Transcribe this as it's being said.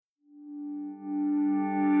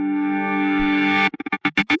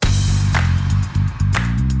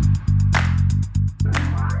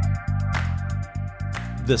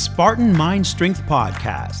the Spartan Mind Strength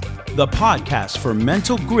Podcast, the podcast for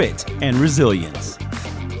mental grit and resilience.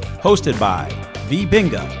 Hosted by V.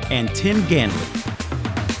 Binga and Tim Ganley.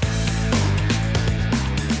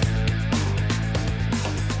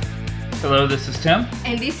 Hello, this is Tim.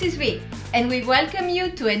 And this is V. And we welcome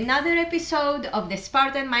you to another episode of the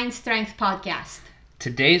Spartan Mind Strength Podcast.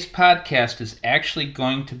 Today's podcast is actually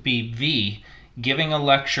going to be V giving a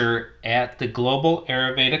lecture at the Global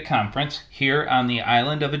Ayurveda Conference here on the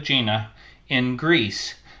island of Aegina in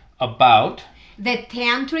Greece about the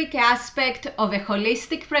tantric aspect of a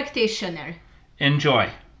holistic practitioner. Enjoy.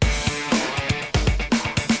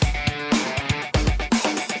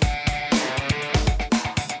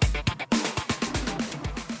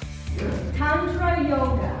 Tantra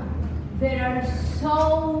yoga. There are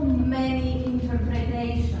so many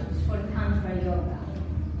interpretations for Tantra yoga.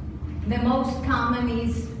 The most common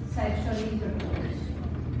is sexual intercourse.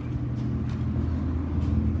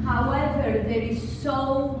 However, there is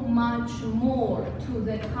so much more to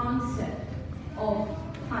the concept of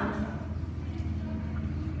Tantra.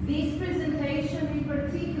 This presentation in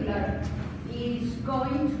particular is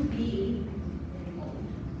going to be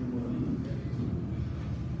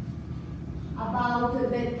about the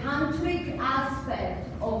tantric aspect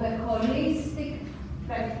of a holistic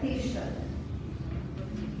practitioner.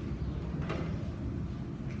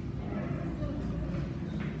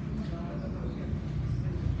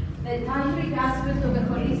 The tantric aspect of a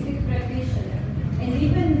holistic practitioner. And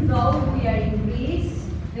even though we are in Greece,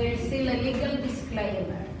 there is still a legal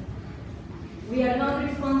disclaimer. We are not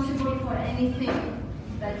responsible for anything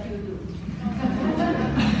that you do.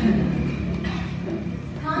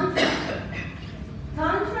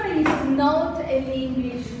 Tantra is not an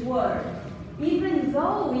English word, even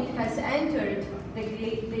though it has entered the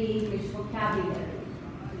English vocabulary.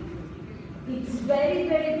 It's very,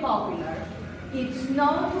 very popular. It's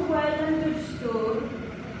not well understood,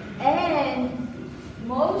 and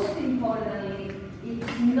most importantly,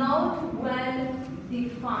 it's not well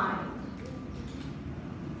defined.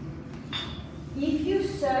 If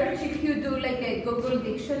you do like a Google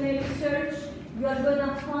dictionary search, you are going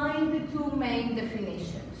to find the two main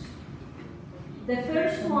definitions. The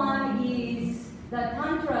first one is that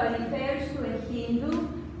Tantra refers to a Hindu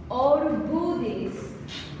or Buddhist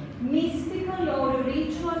mystical or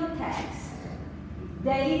ritual text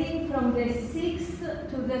dating from the 6th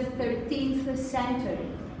to the 13th century,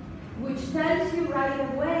 which tells you right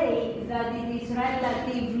away that it is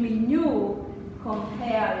relatively new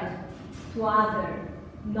compared to other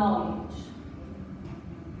knowledge.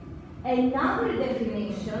 Another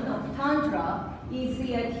definition of Tantra is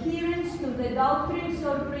the adherence to the doctrines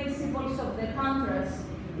or principles of the Tantras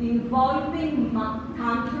involving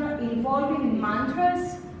mantras,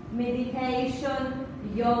 meditation,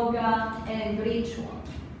 yoga, and ritual.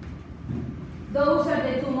 Those are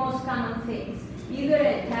the two most common things, either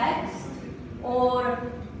a text or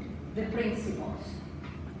the principles.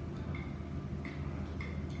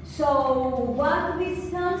 So what this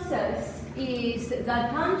tells us is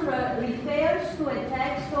that Tantra refers to a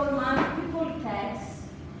text or multiple texts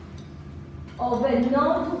of a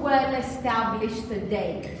not well-established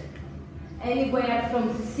date, anywhere from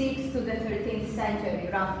the 6th to the 13th century,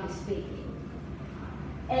 roughly speaking.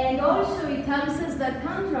 And also it tells us that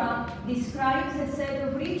Tantra describes a set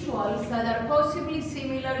of rituals that are possibly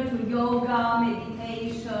similar to yoga,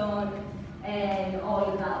 meditation, and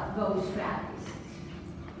all those practices.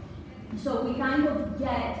 So we kind of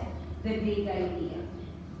get the big idea.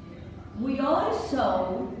 We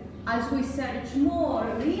also, as we search more,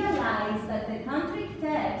 realize that the tantric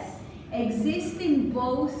texts exist in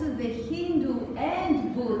both the Hindu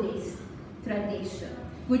and Buddhist tradition,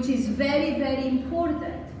 which is very, very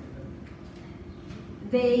important.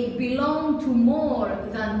 They belong to more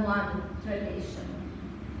than one tradition.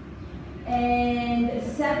 And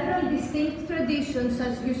several distinct traditions,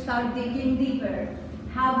 as you start digging deeper,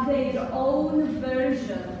 have their own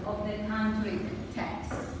version of the tantric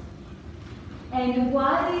text. And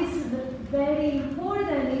what is very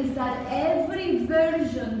important is that every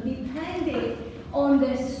version depended on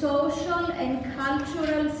the social and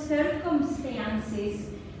cultural circumstances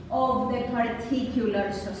of the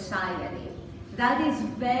particular society. That is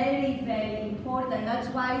very, very important. That's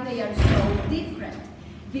why they are so different,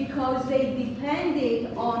 because they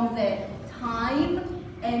depended on the time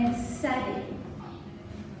and setting.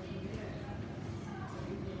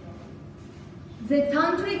 The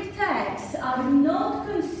tantric texts are not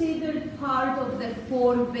considered part of the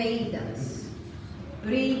four Vedas.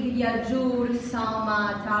 Rig, Yajur,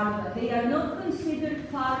 Sama, Atharva. They are not considered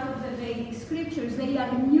part of the Vedic scriptures. They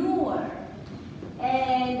are newer.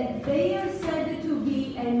 And they are said to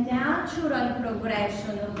be a natural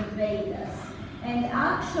progression of the Vedas. And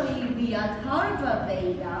actually the Atharva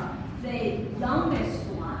Veda, the youngest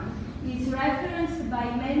one, is referenced by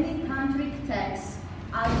many tantric texts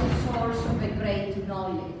as a source of a great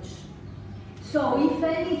knowledge. So if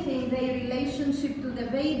anything, their relationship to the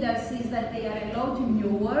Vedas is that they are a lot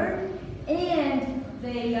newer, and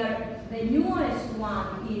the newest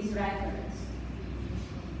one is referenced.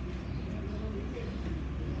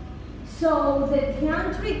 So the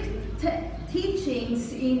tantric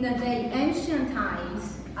teachings in the ancient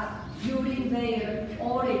times, during their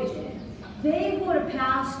origin, they were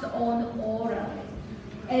passed on orally.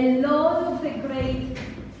 A lot of the great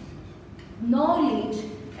knowledge,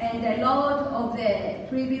 and a lot of the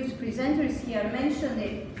previous presenters here mentioned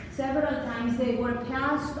it several times, they were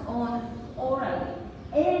passed on orally.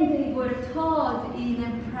 And they were taught in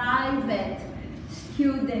a private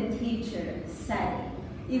student-teacher setting.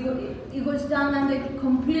 It was done under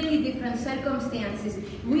completely different circumstances.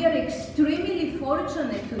 We are extremely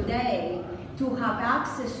fortunate today to have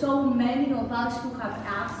access, so many of us who have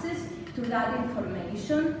access to that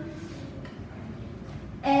information.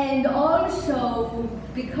 And also,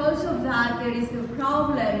 because of that, there is the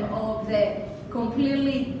problem of the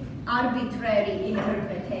completely arbitrary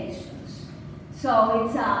interpretations. So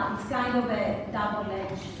it's kind of a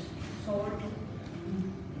double-edged sword.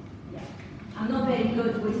 Yeah. I'm not very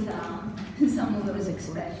good with some of those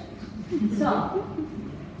expressions. So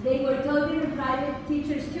they were taught in a private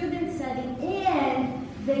teacher-student setting, and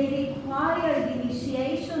they required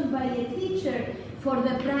initiation by a teacher for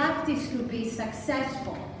the practice to be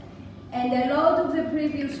successful. And a lot of the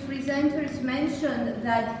previous presenters mentioned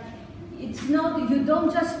that it's not, you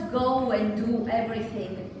don't just go and do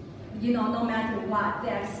everything, no matter what.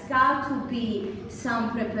 There's got to be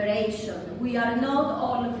some preparation. We are not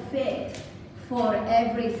all fit for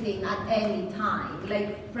everything at any time.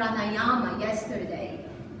 Like pranayama yesterday,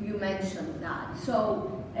 you mentioned that.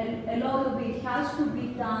 So a lot of it has to be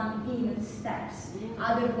done in steps.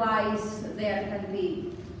 Otherwise, there can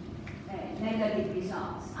be negative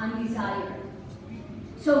results, undesired.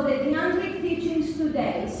 So the tantric teachings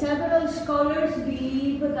today, several scholars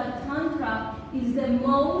believe that Tantra is the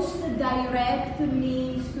most direct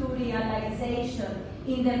means to realization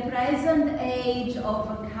in the present age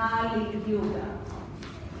of Kali Yuga.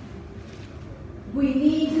 We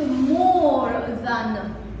need more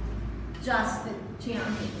than just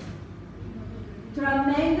chanting. There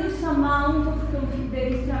is tremendous amount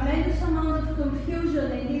of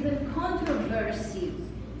confusion and even controversy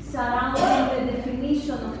surrounding the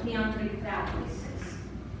definition of tantric practices.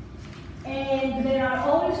 And there are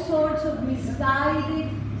all sorts of misguided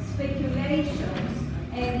speculations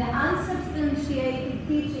and unsubstantiated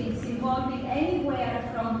teachings involving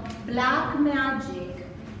anywhere from black magic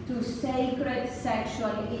to sacred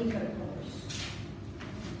sexual intercourse.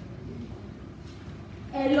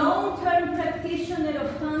 A long-term practitioner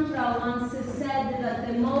of Tantra once said that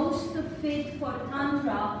the most fit for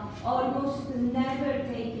Tantra almost never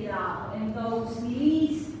take it up, and those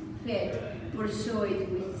least fit pursue it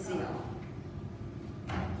with zeal.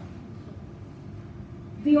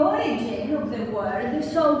 The origin of the word,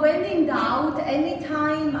 so when in doubt,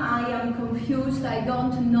 anytime I am confused, I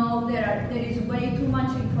don't know, there is way too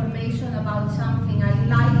much information about something, I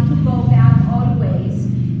like to go back always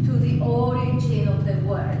to the origin of the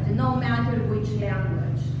word, no matter which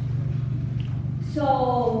language.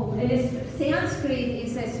 So Sanskrit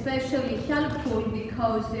is especially helpful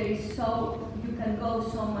because you can go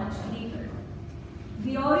so much deeper.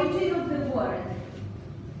 The origin of the word,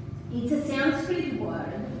 it's a Sanskrit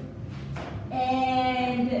word,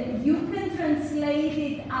 and you can translate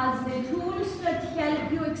it as the tools that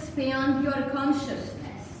help you expand your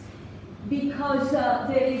consciousness, because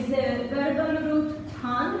there is the verbal root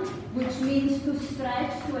tan, which means to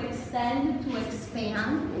stretch, to extend, to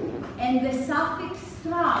expand, and the suffix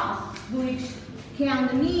tra, which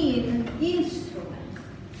can mean instrument.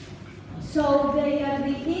 So they are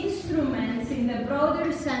the instruments in the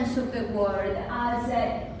broader sense of the word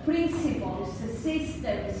as principles,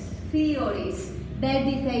 systems, theories,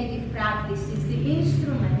 meditative practices, the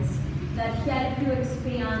instruments that help you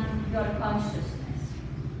expand your consciousness.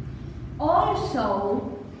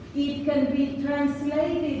 Also, it can be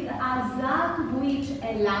translated as that which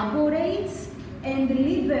elaborates and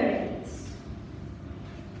liberates.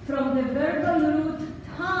 From the verbal root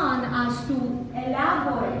tan, as to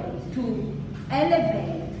elaborate, to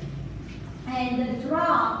elevate, and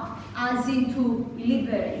tra, as in to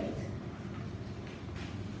liberate.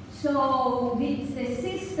 So it's a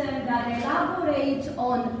system that elaborates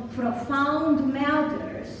on profound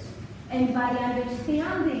matters And by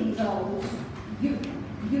understanding those, it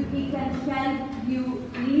can help you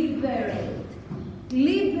liberate.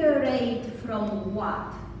 Liberate from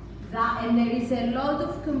what? And there is a lot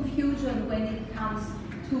of confusion when it comes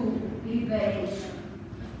to liberation.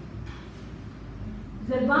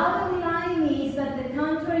 The bottom line is that the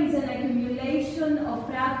Tantra is an accumulation of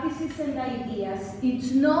practices and ideas.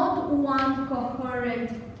 It's not one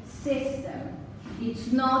coherent system.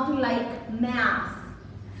 It's not like math,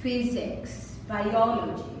 physics,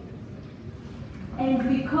 biology.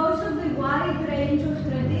 And because of the wide range of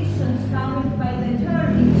traditions covered by the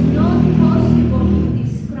term, it's not possible to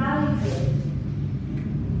describe it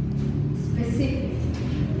specifically.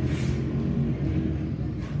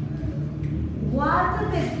 What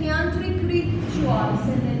the tantric rituals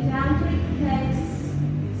and the tantric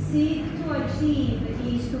texts seek to achieve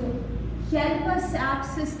is to help us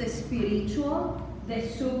access the spiritual, the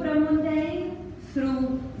supramundane,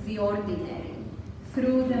 through the ordinary,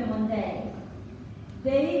 through the mundane.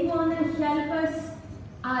 They want to help us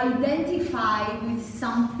identify with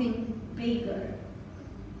something bigger.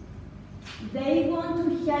 They want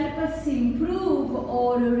to help us improve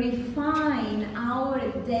or refine our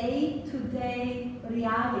day-to-day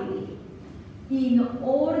reality in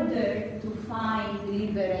order to find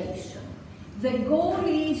liberation. The goal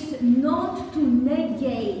is not to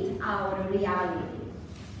negate our reality.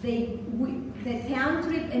 The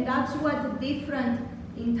tantric, and that's what's different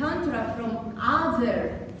in Tantra from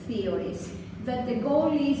other theories, that the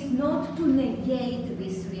goal is not to negate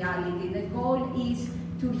this reality. The goal is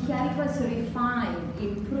to help us refine,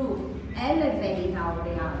 improve, elevate our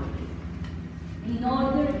reality in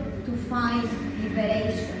order to find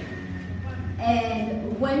liberation.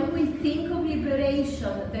 And when we think of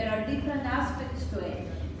liberation, there are different aspects to it,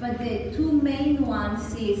 but the two main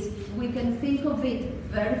ones is we can think of it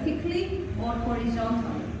vertically or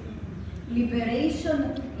horizontally.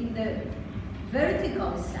 Liberation in the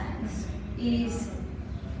vertical sense is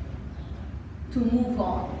to move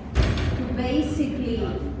on, to basically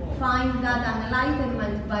find that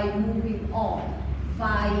enlightenment by moving on,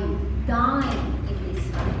 by dying in this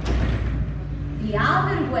life. The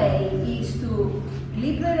other way is to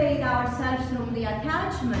liberate ourselves from the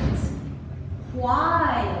attachments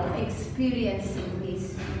while experiencing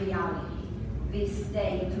this reality, this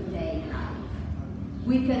day-to-day life.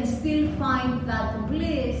 We can still find that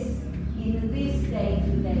bliss in this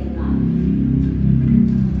day-to-day life.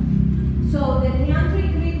 So the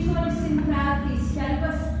tantric rituals in practice help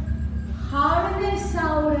us harness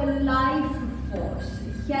our life force,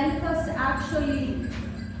 help us actually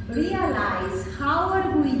realize how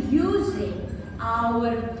are we using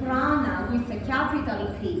our prana with a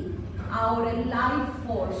capital P, our life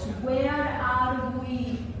force, where are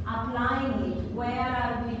we applying it, where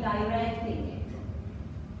are we directing it.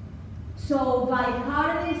 So by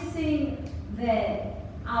harnessing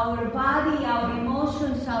our body, our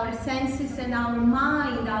emotions, our senses, and our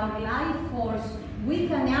mind, our life force, we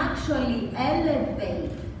can actually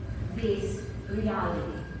elevate this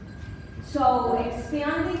reality. So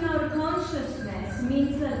expanding our consciousness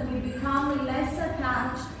means that we become less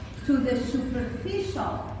attached to the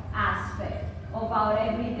superficial aspect of our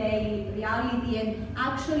everyday reality and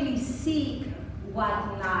actually seek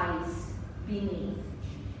what lies beneath.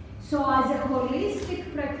 So as a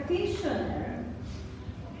holistic practitioner,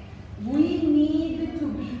 we need to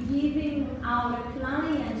be giving our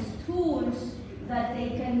clients tools that they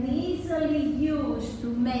can easily use to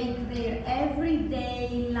make their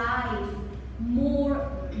everyday life more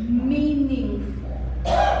meaningful,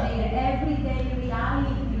 their everyday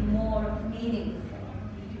reality more meaningful.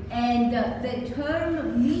 And the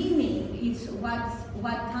term meaning is what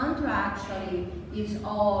Tantra actually is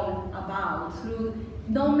all about. Through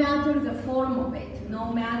no matter the form of it,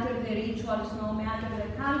 no matter the rituals, no matter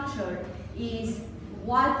the culture, is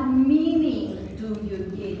what meaning do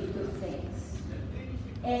you give to things.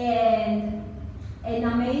 And an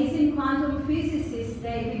amazing quantum physicist,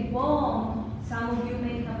 David Bohm, some of you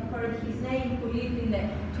may have heard his name, who lived in the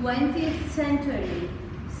 20th century,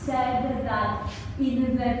 said that in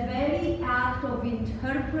the very act of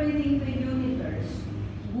interpreting the universe,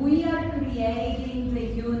 we are creating the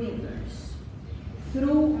universe.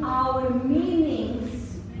 Through our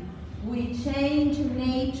meanings, we change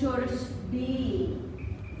nature's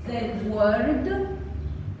being. The word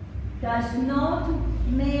does not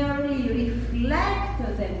merely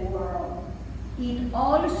reflect the world, it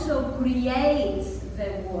also creates the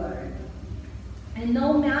world. And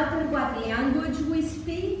no matter what language we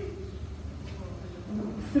speak,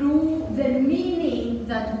 through the meaning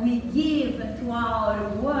that we give to our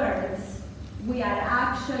words, we are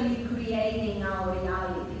actually creating our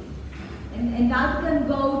reality. And that can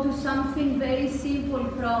go to something very simple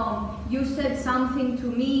from, you said something to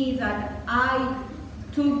me that I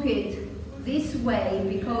took it this way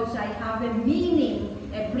because I have a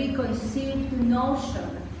meaning, a preconceived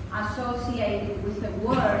notion associated with a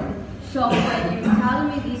word. So when you tell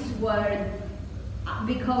me this word,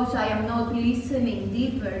 because I am not listening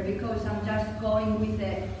deeper, because I'm just going with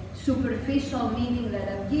the superficial meaning that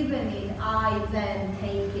I've given it, I then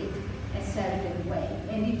take it a certain way.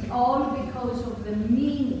 And it's all because of the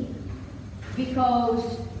meaning,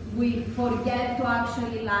 because we forget to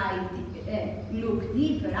actually look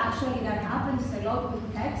deeper. Actually, that happens a lot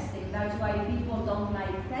with texting. That's why people don't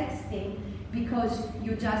like texting, because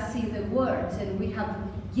you just see the words, and we have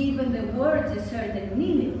given the words a certain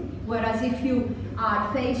meaning. Whereas if you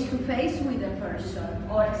are face to face with a person,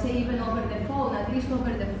 or say even over the phone, at least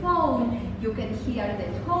over the phone, you can hear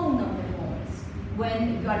the tone of the voice.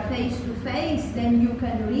 When you are face to face, then you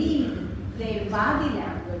can read their body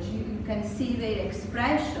language. You can see their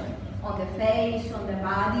expression on the face, on the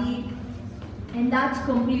body, and that's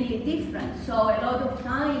completely different. So a lot of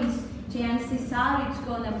times, chances are it's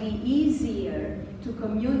gonna be easier to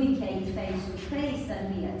communicate face to face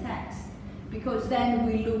than via text, because then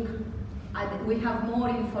we have more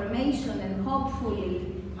information, and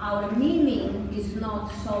hopefully our meaning is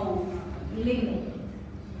not so limited.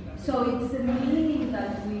 So it's the meaning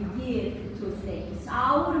that we give to things.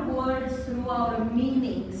 Our words through our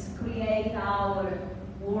meanings create our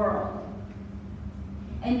world.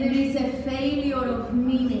 And there is a failure of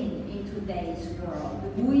meaning in today's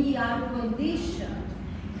world. We are conditioned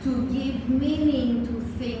to give meaning to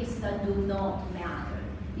things that do not matter.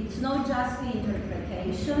 It's not just the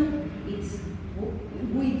interpretation,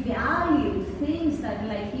 we value things that,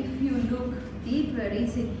 like, if you look deeper,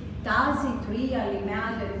 does it really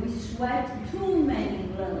matter? We sweat too many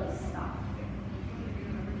little stuff.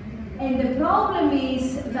 And the problem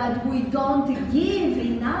is that we don't give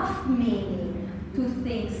enough meaning to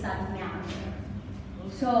things that matter.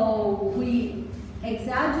 So we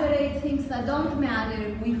exaggerate things that don't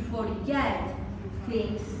matter, we forget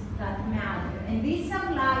things that matter. And this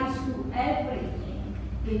applies to everything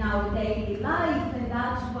in our daily life, and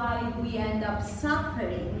that's why we end up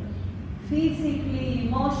suffering physically,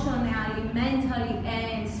 emotionally, mentally,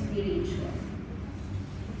 and spiritually.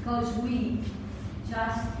 Because we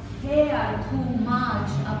just care too much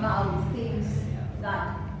about things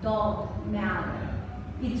that don't matter.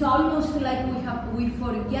 It's almost like we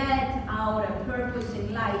forget our purpose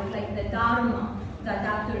in life, like the Dharma that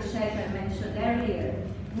Dr. Shekhar mentioned earlier.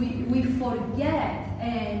 We forget,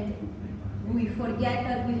 and we forget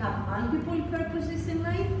that we have multiple purposes in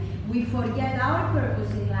life. We forget our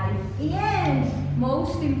purpose in life. And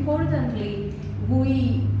most importantly,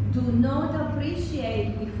 we do not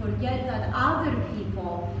appreciate, we forget that other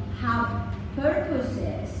people have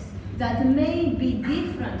purposes that may be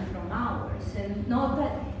different from ours, and not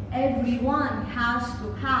that everyone has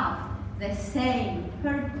to have the same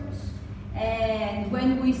purpose. And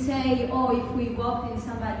when we say, oh, if we walked in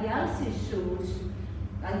somebody else's shoes,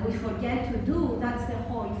 and we forget to do, that's the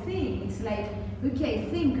whole thing. It's like, okay,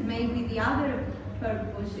 think maybe the other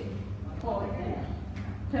purpose for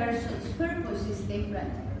the person's purpose is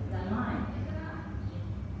different than mine.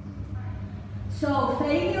 So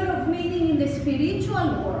failure of meaning in the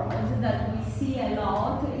spiritual world that we see a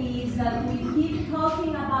lot is that we keep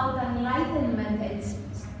talking about enlightenment and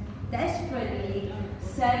desperately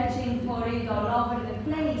searching for it all over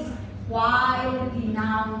the place while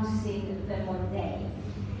denouncing the mundane.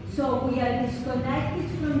 So we are disconnected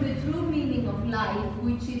from the true meaning of life,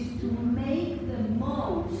 which is to make the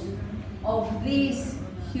most of this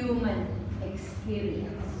human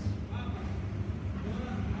experience.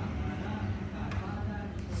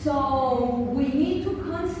 So we need to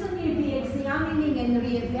constantly be examining and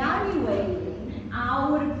reevaluating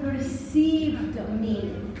our perceived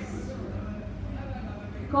meanings.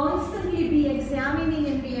 Constantly be examining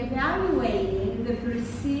and reevaluating the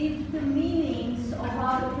perceived meanings of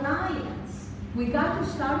our clients. We got to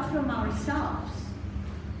start from ourselves.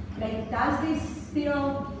 Like, does this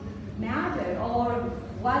still matter? Or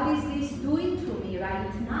what is this doing to me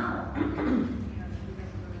right now?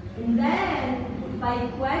 And then, by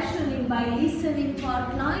questioning, by listening to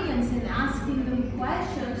our clients and asking them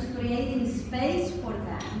questions, creating space for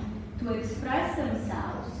them to express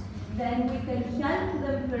themselves, then we can help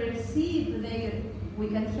them perceive we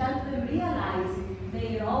can help them realize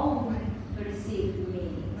their own perceived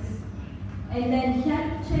meanings. And then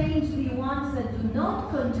help change the ones that do not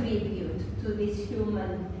contribute to this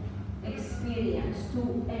human experience,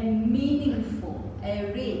 to a meaningful,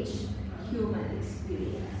 a rich human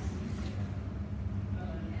experience.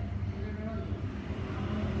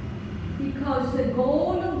 Because the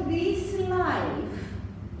goal of this life,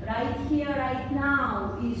 right here, right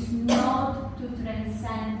now, is not to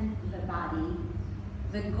transcend the body.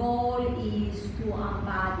 The goal is to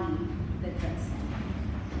embody the transcendent.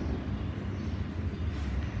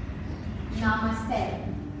 Namaste.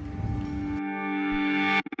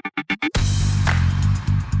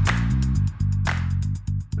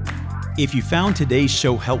 If you found today's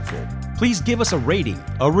show helpful, please give us a rating,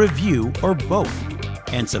 a review, or both,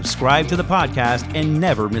 and subscribe to the podcast and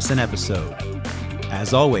never miss an episode.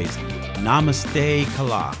 As always, Namaste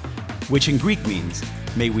Kala, which in Greek means,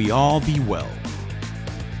 may we all be well.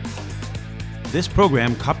 This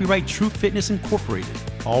program, copyright True Fitness Incorporated,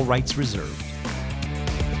 all rights reserved.